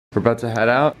We're about to head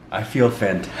out. I feel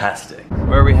fantastic.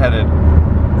 Where are we headed?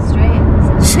 Straight.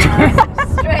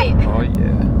 Straight. Oh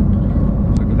yeah.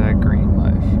 Look at that green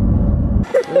life.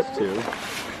 Those two.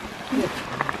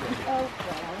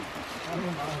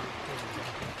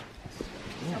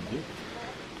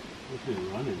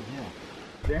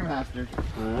 Stairmaster.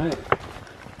 Alright.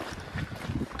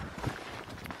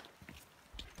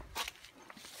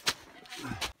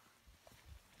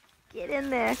 Get in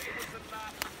there.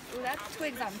 Ooh, that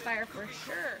twig's on fire for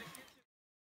sure.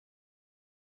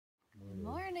 Good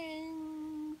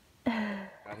morning.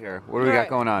 Out here. What do we got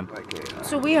going on?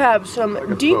 So we have some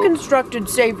deconstructed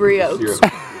savory oats.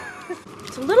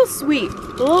 It's a little sweet,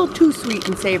 a little too sweet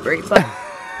and savory, but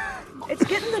it's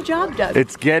getting the job done.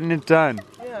 It's getting it done.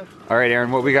 Yeah. All right,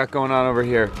 Aaron, what we got going on over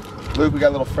here? Luke, we got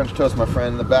a little French toast, my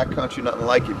friend. In the back country, nothing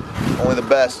like it. Only the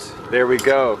best. There we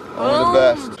go. Only the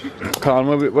best. Colin,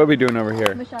 what are we doing over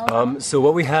here? So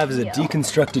what we have is a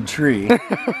deconstructed tree.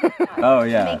 Oh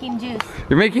yeah. Making juice.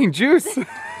 You're making juice.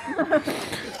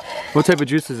 What type of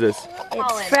juice is this?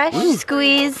 It's fresh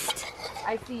squeezed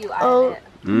I see you. oat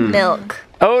milk.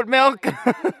 Oat milk.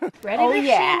 Ready? Oh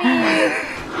yeah.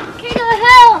 King of the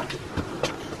hill.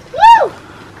 Woo!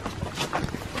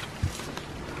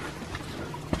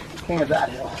 King of that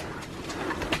hill.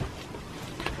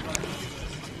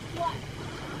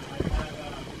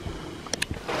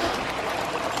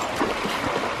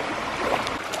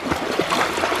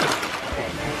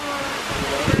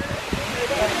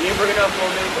 You bring enough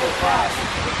momentum for class.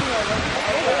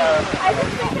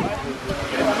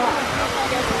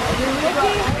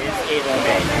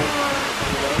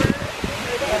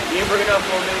 You bring enough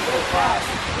momentum for class.